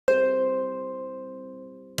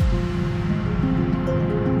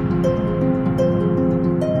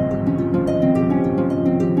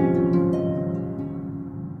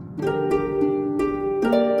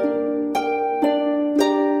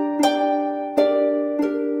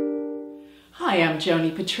Hi, I'm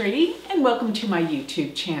Joni Patry, and welcome to my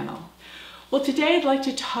YouTube channel. Well, today I'd like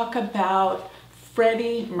to talk about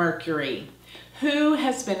Freddie Mercury, who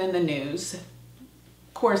has been in the news.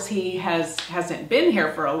 Of course, he hasn't been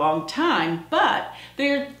here for a long time, but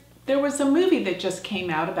there was a movie that just came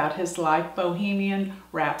out about his life, Bohemian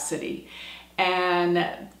Rhapsody.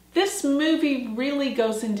 And this movie really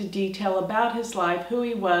goes into detail about his life, who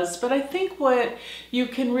he was, but I think what you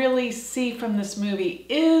can really see from this movie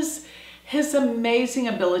is his amazing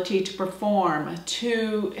ability to perform,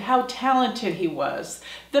 to how talented he was.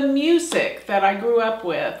 The music that I grew up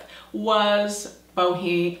with was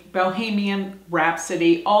Bohemian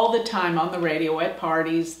Rhapsody all the time on the radio at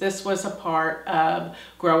parties. This was a part of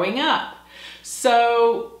growing up.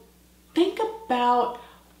 So think about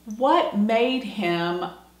what made him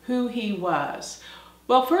who he was.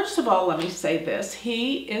 Well, first of all, let me say this.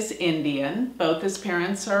 He is Indian. Both his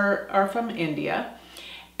parents are from India.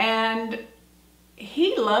 And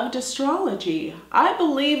he loved astrology. I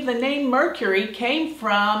believe the name Mercury came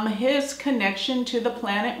from his connection to the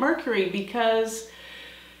planet Mercury, because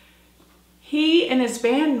he and his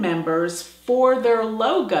band members, for their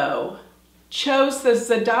logo, chose the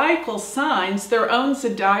zodiacal signs, their own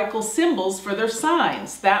zodiacal symbols for their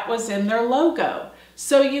signs. That was in their logo.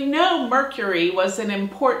 So you know Mercury was an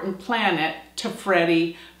important planet to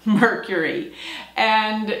Freddie Mercury.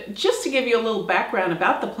 And just to give you a little background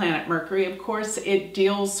about the planet Mercury, of course, it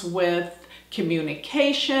deals with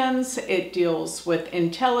communications, it deals with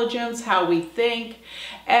intelligence, how we think.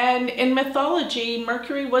 And in mythology,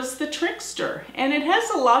 Mercury was the trickster, and it has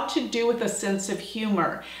a lot to do with a sense of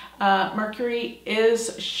humor. Mercury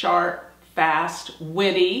is sharp, fast,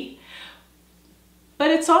 witty, but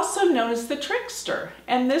it's also known as the trickster.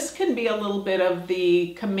 And this can be a little bit of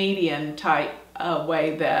the comedian type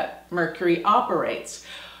way that Mercury operates.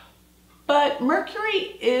 But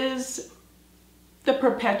Mercury is the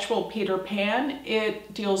perpetual Peter Pan.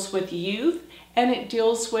 It deals with youth and it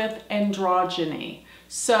deals with androgyny.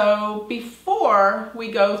 So before we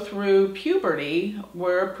go through puberty,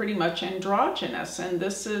 we're pretty much androgynous, and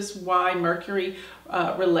this is why Mercury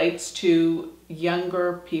relates to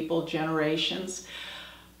younger people, generations.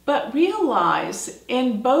 But realize,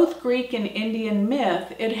 in both Greek and Indian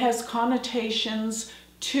myth, it has connotations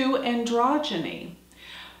to androgyny.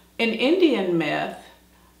 In Indian myth,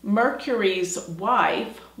 Mercury's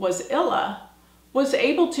wife was Illa, was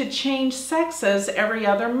able to change sexes every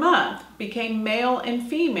other month, became male and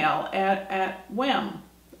female at whim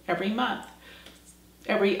every month.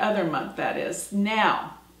 Every other month, that is.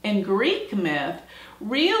 Now, in Greek myth,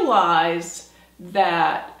 realize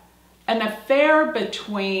that an affair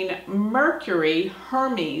between Mercury,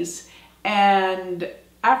 Hermes, and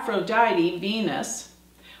Aphrodite, Venus,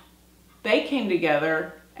 they came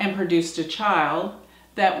together and produced a child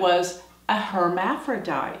that was a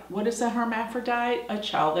hermaphrodite. What is a hermaphrodite? A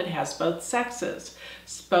child that has both sexes,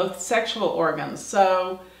 both sexual organs.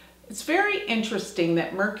 So it's very interesting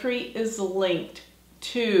that Mercury is linked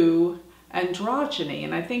to androgyny,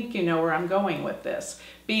 and I think you know where I'm going with this,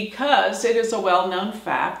 because it is a well-known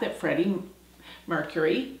fact that Freddie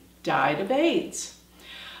Mercury died of AIDS.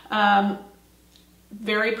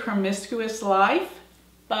 Very promiscuous life,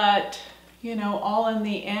 but you know, all in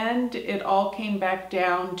the end, it all came back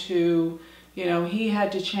down to, you know, he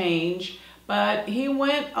had to change, but he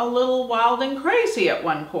went a little wild and crazy at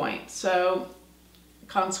one point, so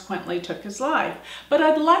consequently took his life. But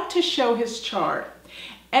I'd like to show his chart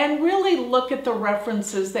and really look at the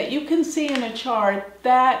references that you can see in a chart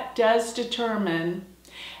that does determine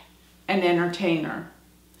an entertainer,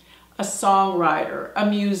 a songwriter, a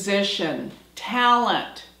musician,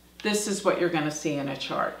 talent. This is what you're going to see in a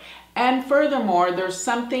chart. And furthermore, there's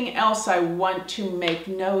something else I want to make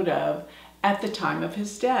note of at the time of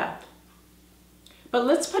his death. But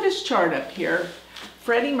let's put his chart up here.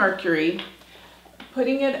 Freddie Mercury,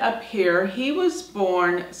 putting it up here, he was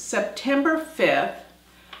born September 5th,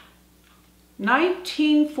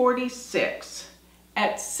 1946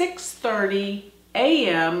 at 6:30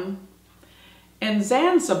 a.m. in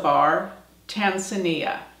Zanzibar,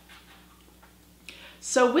 Tanzania.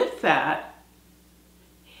 So with that,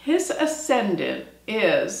 his ascendant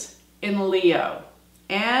is in Leo,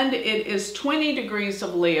 and it is 20 degrees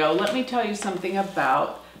of Leo. Let me tell you something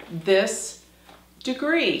about this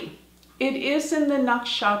degree. It is in the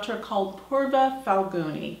nakshatra called Purva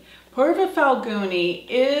Falguni. Purva Falguni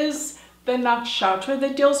is the nakshatra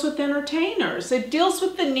that deals with entertainers. It deals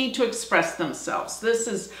with the need to express themselves. This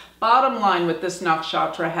is bottom line what this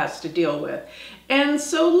nakshatra has to deal with. And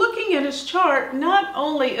so looking at his chart, not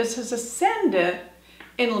only is his ascendant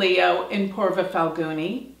in Leo in Purva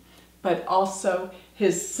Falguni, but also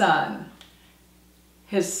his sun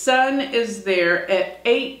His sun is there at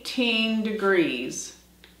 18 degrees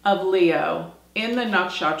of Leo in the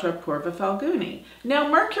nakshatra Purva Falguni. Now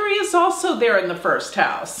Mercury is also there in the first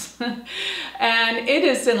house and it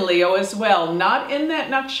is in Leo as well, not in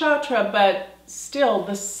that nakshatra, but still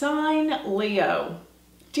the sign Leo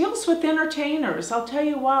deals with entertainers. I'll tell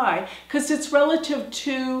you why, because it's relative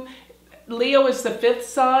to, Leo is the 5th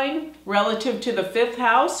sign relative to the 5th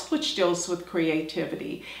house, which deals with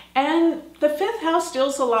creativity. And the 5th house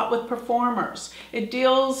deals a lot with performers. It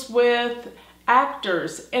deals with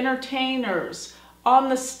actors, entertainers, on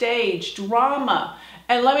the stage, drama.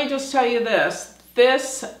 And let me just tell you this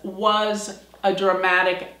was a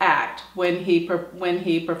dramatic act when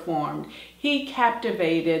he performed. He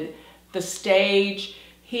captivated the stage.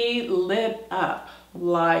 He lit up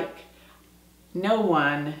like no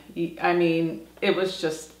one. I mean, it was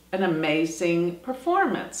just an amazing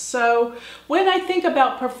performance. So when I think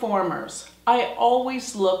about performers, I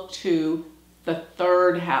always look to the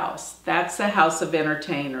 3rd house. That's the house of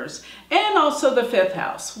entertainers. And also the 5th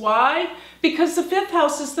house. Why? Because the 5th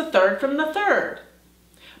house is the 3rd from the 3rd.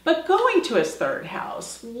 But going to his 3rd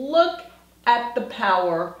house, look at the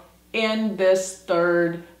power in this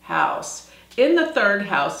 3rd house. In the 3rd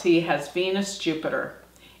house, he has Venus, Jupiter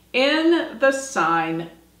in the sign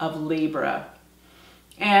of Libra.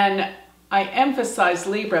 And I emphasize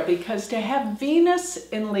Libra because to have Venus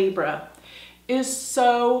in Libra is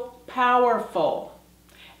so powerful.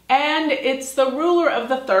 And it's the ruler of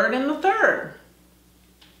the 3rd and the 3rd.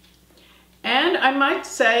 And I might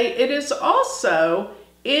say it is also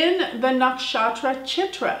in the nakshatra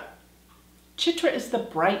Chitra. Chitra is the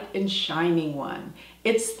bright and shining one.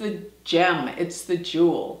 It's the gem, it's the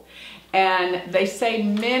jewel. And they say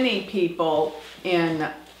many people in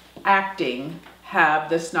acting have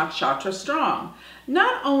this nakshatra strong.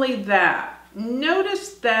 Not only that,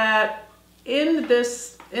 notice that in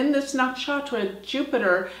this nakshatra,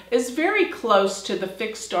 Jupiter is very close to the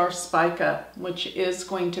fixed star Spica, which is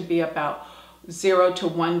going to be about 0 to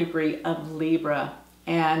 1 degree of Libra.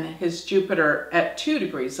 And his Jupiter at 2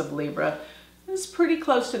 degrees of Libra is pretty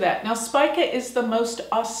close to that. Now, Spica is the most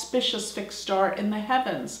auspicious fixed star in the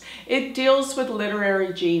heavens. It deals with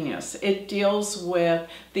literary genius. It deals with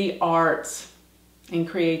the arts and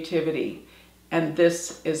creativity. And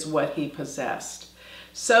this is what he possessed.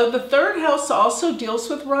 So the 3rd house also deals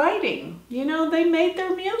with writing. You know, they made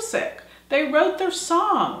their music. They wrote their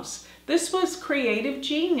songs. This was creative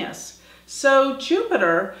genius. So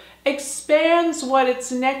Jupiter expands what it's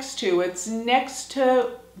next to. It's next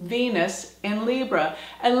to Venus in Libra.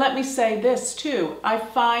 And let me say this too. I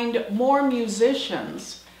find more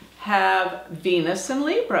musicians have Venus in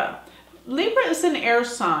Libra. Libra is an air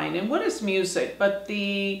sign. And what is music but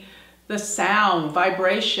the sound,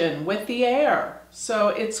 vibration with the air? So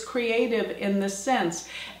it's creative in this sense.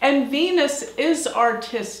 And Venus is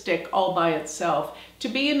artistic all by itself. To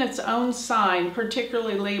be in its own sign,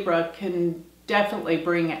 particularly Libra, can definitely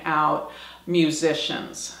bring out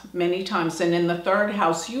musicians many times. And in the 3rd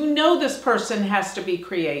house, you know this person has to be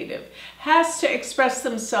creative, has to express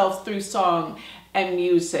themselves through song and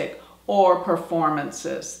music or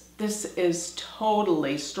performances. This is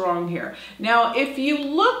totally strong here. Now, if you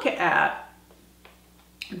look at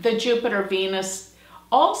the Jupiter-Venus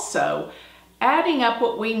also, adding up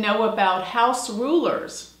what we know about house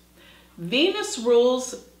rulers, Venus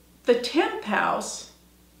rules the 10th house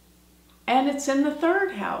and it's in the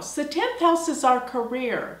 3rd house. The 10th house is our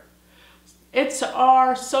career. It's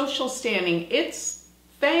our social standing. It's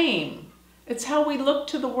fame. It's how we look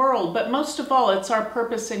to the world. But most of all, it's our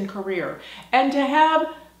purpose in career. And to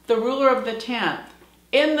have the ruler of the 10th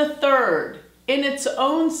in the 3rd, in its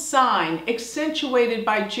own sign, accentuated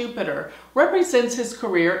by Jupiter, represents his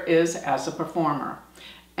career is as a performer.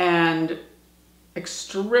 And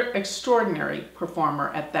extraordinary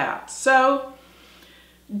performer at that. So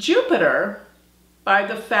Jupiter, by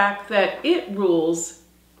the fact that it rules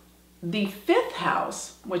the 5th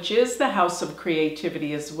house, which is the house of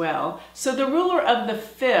creativity as well, so the ruler of the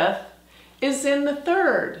 5th is in the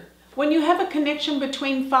 3rd. When you have a connection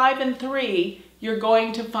between 5 and 3, you're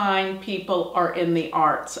going to find people are in the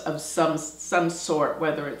arts of some sort,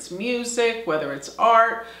 whether it's music, whether it's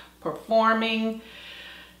art, performing,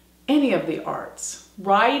 any of the arts.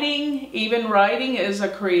 Writing, even writing is a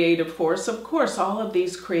creative force. Of course, all of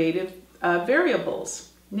these creative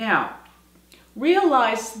variables. Now,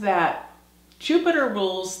 realize that Jupiter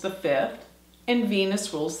rules the 5th and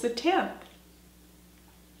Venus rules the 10th.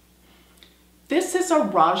 This is a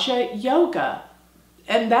Raja Yoga,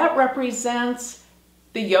 and that represents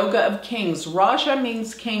the yoga of kings. Raja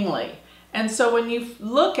means kingly. And so when you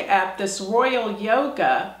look at this royal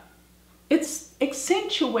yoga, it's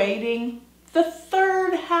accentuating the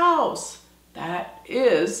third house. That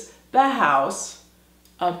is the house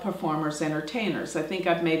of performers, entertainers. I think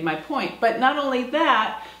I've made my point. But not only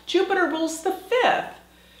that, Jupiter rules the fifth.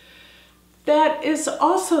 That is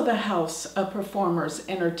also the house of performers,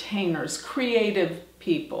 entertainers, creative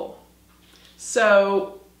people.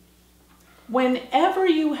 So whenever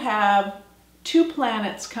you have two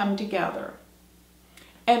planets come together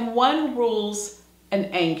and one rules an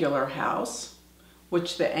angular house,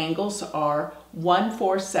 which the angles are 1,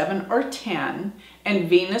 4, 7, or 10, and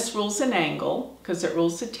Venus rules an angle because it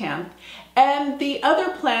rules the 10th, and the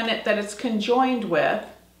other planet that it's conjoined with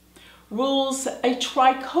rules a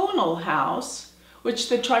triconal house, which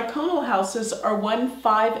the triconal houses are 1,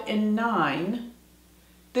 5, and 9.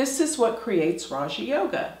 This is what creates Raja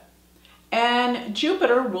Yoga. And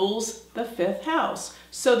Jupiter rules the fifth house.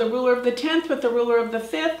 So the ruler of the 10th with the ruler of the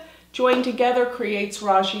fifth joined together creates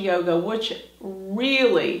Raja Yoga, which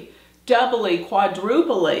really doubly,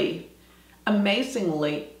 quadruply,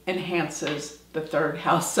 amazingly enhances the third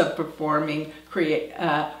house of performing,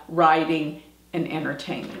 writing, and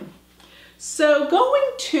entertaining. So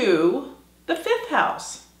going to the fifth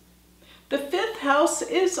house. The fifth house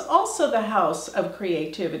is also the house of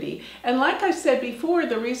creativity. And like I said before,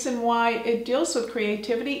 the reason why it deals with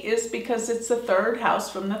creativity is because it's the third house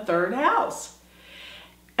from the third house.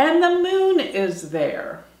 And the moon is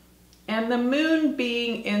there. And the moon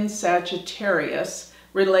being in Sagittarius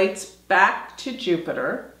relates back to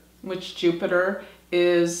Jupiter, which Jupiter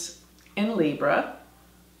is in Libra.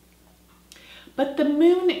 But the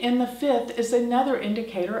moon in the fifth is another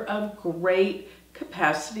indicator of great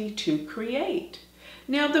capacity to create.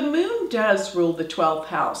 Now the moon does rule the 12th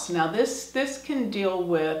house. Now this can deal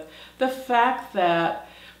with the fact that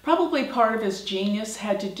probably part of his genius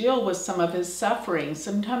had to deal with some of his suffering.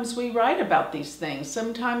 Sometimes we write about these things.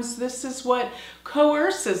 Sometimes this is what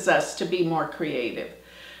coerces us to be more creative.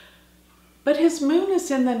 But his moon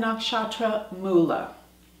is in the nakshatra Mula.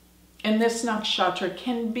 And this nakshatra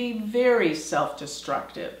can be very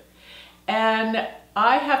self-destructive. And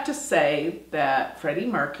I have to say that Freddie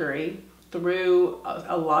Mercury, through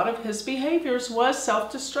a lot of his behaviors, was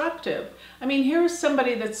self-destructive. I mean, here's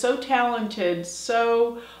somebody that's so talented,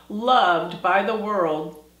 so loved by the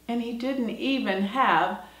world, and he didn't even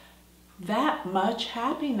have that much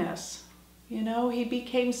happiness. You know, he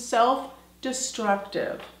became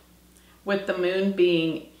self-destructive with the moon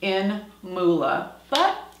being in Mula,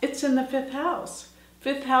 but it's in the fifth house.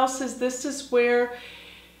 Fifth house is, this is where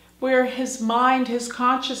his mind, his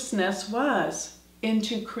consciousness was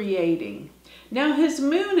into creating. Now his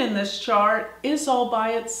moon in this chart is all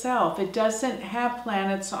by itself. It doesn't have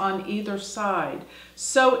planets on either side.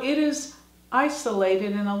 So it is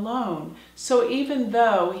isolated and alone. So even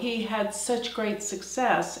though he had such great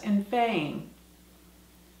success and fame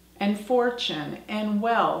and fortune and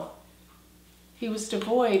wealth, he was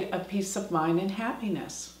devoid of peace of mind and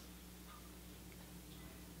happiness.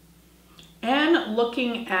 And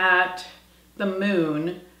looking at the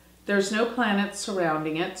moon, there's no planets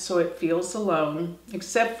surrounding it, so it feels alone,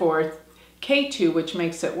 except for K2, which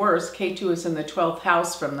makes it worse. K2 is in the 12th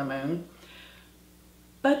house from the moon.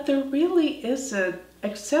 But there really isn't,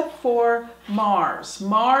 except for Mars.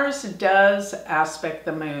 Mars does aspect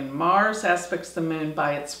the moon. Mars aspects the moon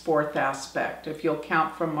by its fourth aspect, if you'll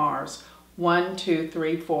count from Mars. 1, 2,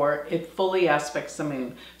 3, 4, it fully aspects the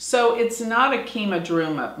moon. So it's not a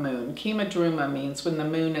Kimadruma moon. Kimadruma means when the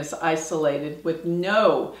moon is isolated with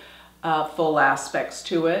no full aspects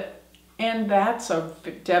to it. And that's a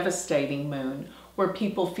devastating moon where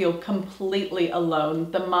people feel completely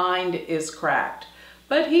alone. The mind is cracked.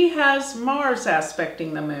 But he has Mars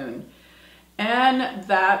aspecting the moon. And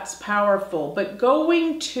that's powerful. But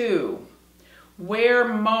going to where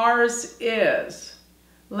Mars is,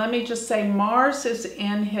 let me just say, Mars is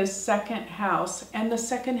in his second house, and the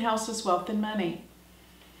second house is wealth and money.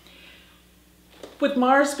 With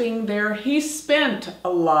Mars being there, he spent a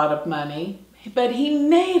lot of money, but he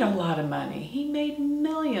made a lot of money. He made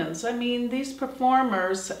millions. I mean, these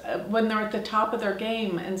performers, when they're at the top of their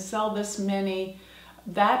game and sell this many,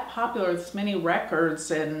 that popular, this many records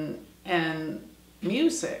and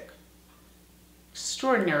music,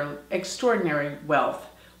 extraordinary wealth.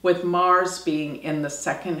 With Mars being in the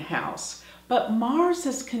second house. But Mars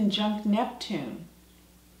is conjunct Neptune.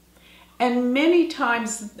 And many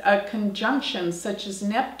times a conjunction such as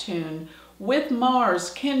Neptune with Mars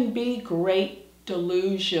can be great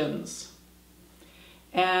delusions.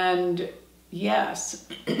 And yes,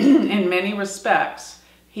 in many respects,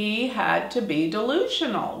 he had to be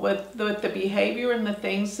delusional with the behavior and the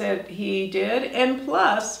things that he did. And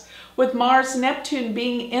plus, with Mars Neptune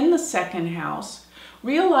being in the second house,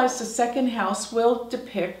 realize the second house will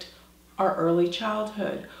depict our early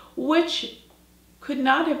childhood, which could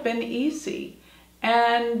not have been easy.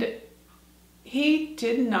 And he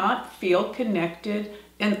did not feel connected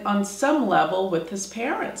on some level with his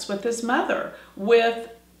parents, with his mother, with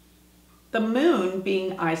the moon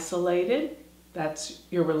being isolated. That's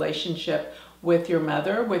your relationship with your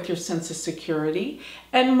mother, with your sense of security.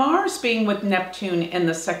 And Mars being with Neptune in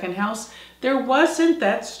the second house, there wasn't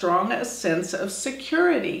that strong a sense of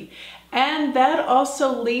security. And that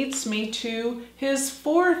also leads me to his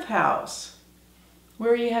fourth house,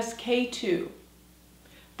 where he has Ketu.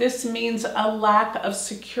 This means a lack of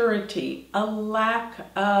security, a lack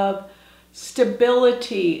of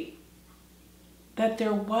stability, that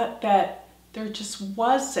there just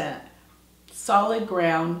wasn't solid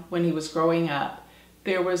ground when he was growing up.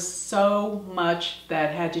 There was so much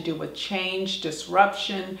that had to do with change,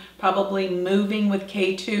 disruption, probably moving with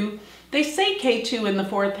Ketu. They say Ketu in the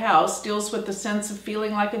fourth house deals with the sense of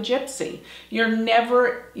feeling like a gypsy. You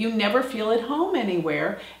never feel at home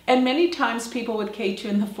anywhere. And many times people with Ketu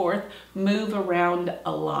in the fourth move around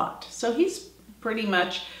a lot. So he's pretty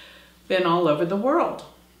much been all over the world.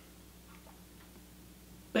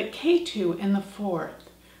 But Ketu in the fourth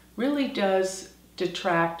really does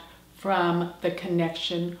detract from the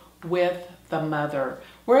connection with the mother.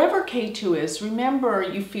 Wherever Ketu is, remember,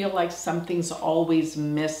 you feel like something's always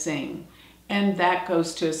missing. And that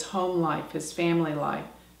goes to his home life, his family life,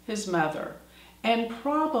 his mother. And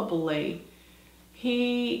probably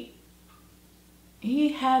he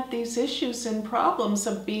had these issues and problems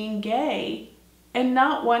of being gay and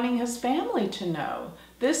not wanting his family to know.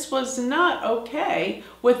 This was not okay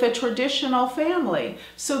with a traditional family.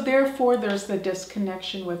 So therefore, there's the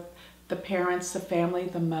disconnection with the parents, the family,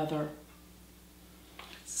 the mother.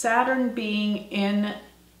 Saturn being in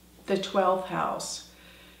the 12th house.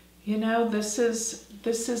 You know, this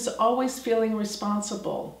is always feeling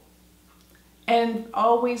responsible and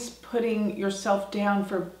always putting yourself down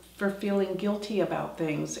for feeling guilty about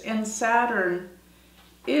things. And Saturn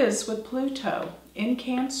is with Pluto in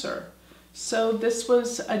Cancer. So this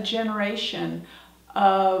was a generation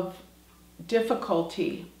of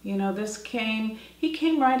difficulty. You know, he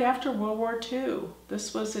came right after World War II.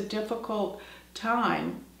 This was a difficult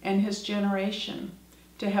time in his generation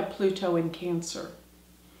to have Pluto in Cancer.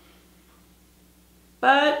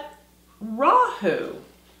 But Rahu,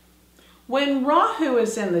 when Rahu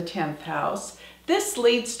is in the 10th house, this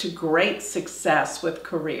leads to great success with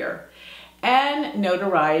career and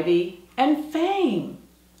notoriety and fame.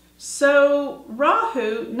 So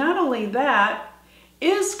Rahu, not only that,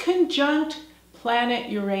 is conjunct planet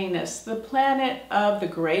Uranus, the planet of the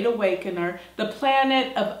Great Awakener, the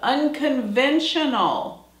planet of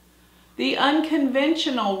unconventional, the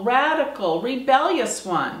unconventional, radical, rebellious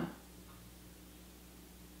one.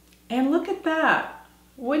 And look at that.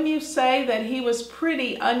 Wouldn't you say that he was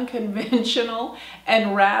pretty unconventional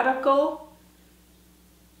and radical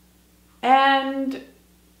and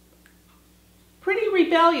pretty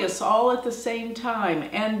rebellious all at the same time?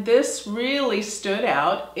 And this really stood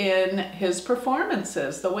out in his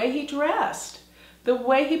performances, the way he dressed, the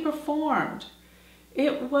way he performed.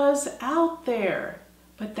 It was out there,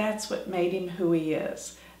 but that's what made him who he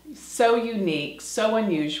is. So unique, so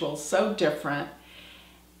unusual, so different,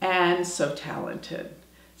 and so talented.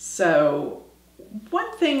 So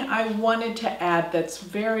one thing I wanted to add that's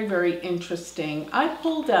very, very interesting, I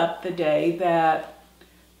pulled up the day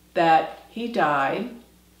that he died,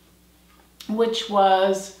 which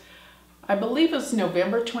was, I believe it was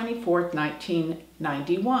November 24th,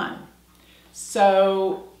 1991.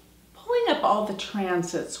 So pulling up all the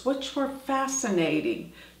transits, which were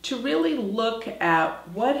fascinating to really look at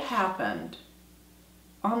what happened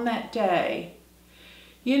on that day.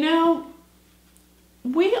 You know,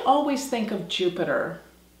 we always think of Jupiter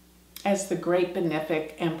as the great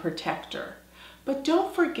benefic and protector, but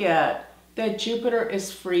don't forget that Jupiter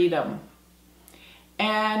is freedom.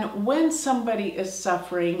 And when somebody is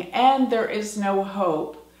suffering and there is no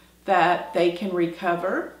hope that they can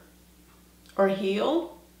recover or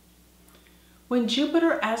heal, when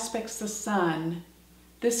Jupiter aspects the sun,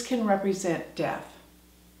 this can represent death.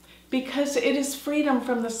 Because it is freedom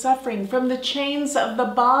from the suffering, from the chains of the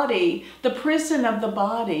body, the prison of the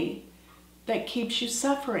body that keeps you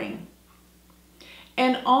suffering.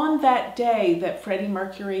 And on that day that Freddie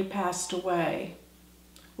Mercury passed away,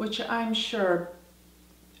 which I'm sure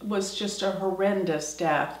was just a horrendous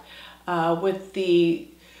death, with the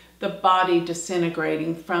body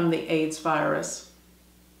disintegrating from the AIDS virus,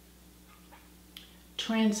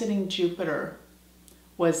 transiting Jupiter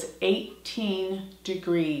was 18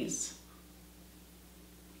 degrees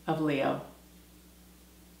of Leo.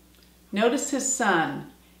 Notice his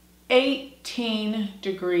sun, 18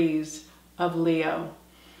 degrees of Leo.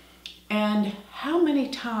 And how many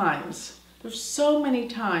times, there's so many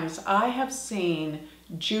times I have seen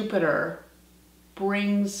Jupiter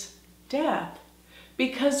brings death.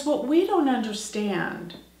 Because what we don't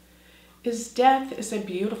understand is death is a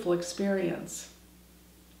beautiful experience.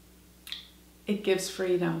 It gives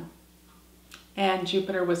freedom. And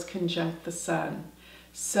Jupiter was conjunct the sun.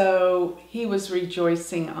 So he was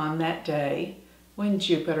rejoicing on that day when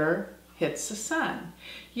Jupiter hits the sun.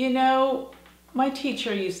 You know, my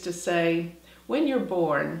teacher used to say, when you're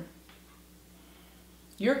born,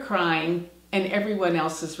 you're crying and everyone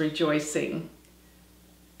else is rejoicing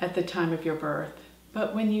at the time of your birth.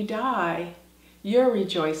 But when you die, you're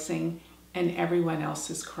rejoicing and everyone else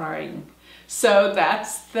is crying. So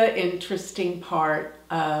that's the interesting part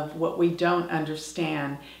of what we don't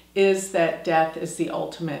understand, is that death is the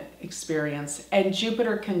ultimate experience. And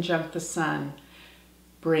Jupiter conjunct the sun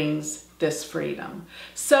brings this freedom.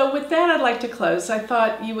 So with that, I'd like to close. I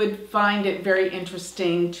thought you would find it very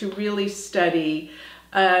interesting to really study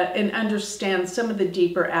and understand some of the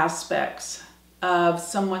deeper aspects of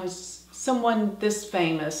someone this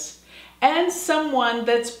famous and someone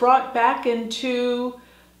that's brought back into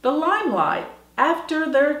the limelight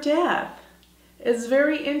after their death. It's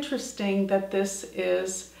very interesting that this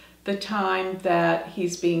is the time that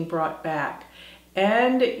he's being brought back.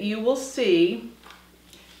 And you will see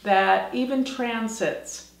that even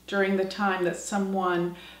transits during the time that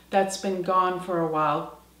someone that's been gone for a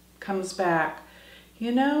while comes back,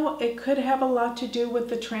 you know, it could have a lot to do with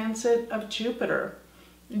the transit of Jupiter.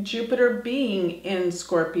 Jupiter being in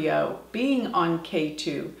Scorpio, being on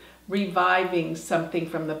K2, reviving something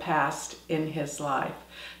from the past in his life.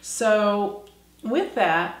 So with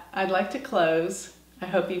that, I'd like to close. I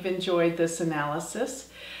hope you've enjoyed this analysis.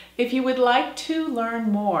 If you would like to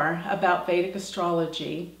learn more about Vedic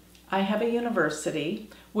astrology, I have a university,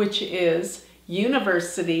 which is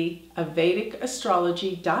University of Vedic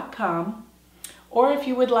Astrology.com. Or if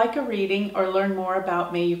you would like a reading or learn more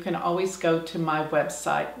about me, you can always go to my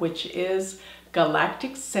website, which is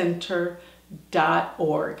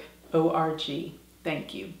galacticcenter.org.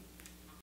 Thank you.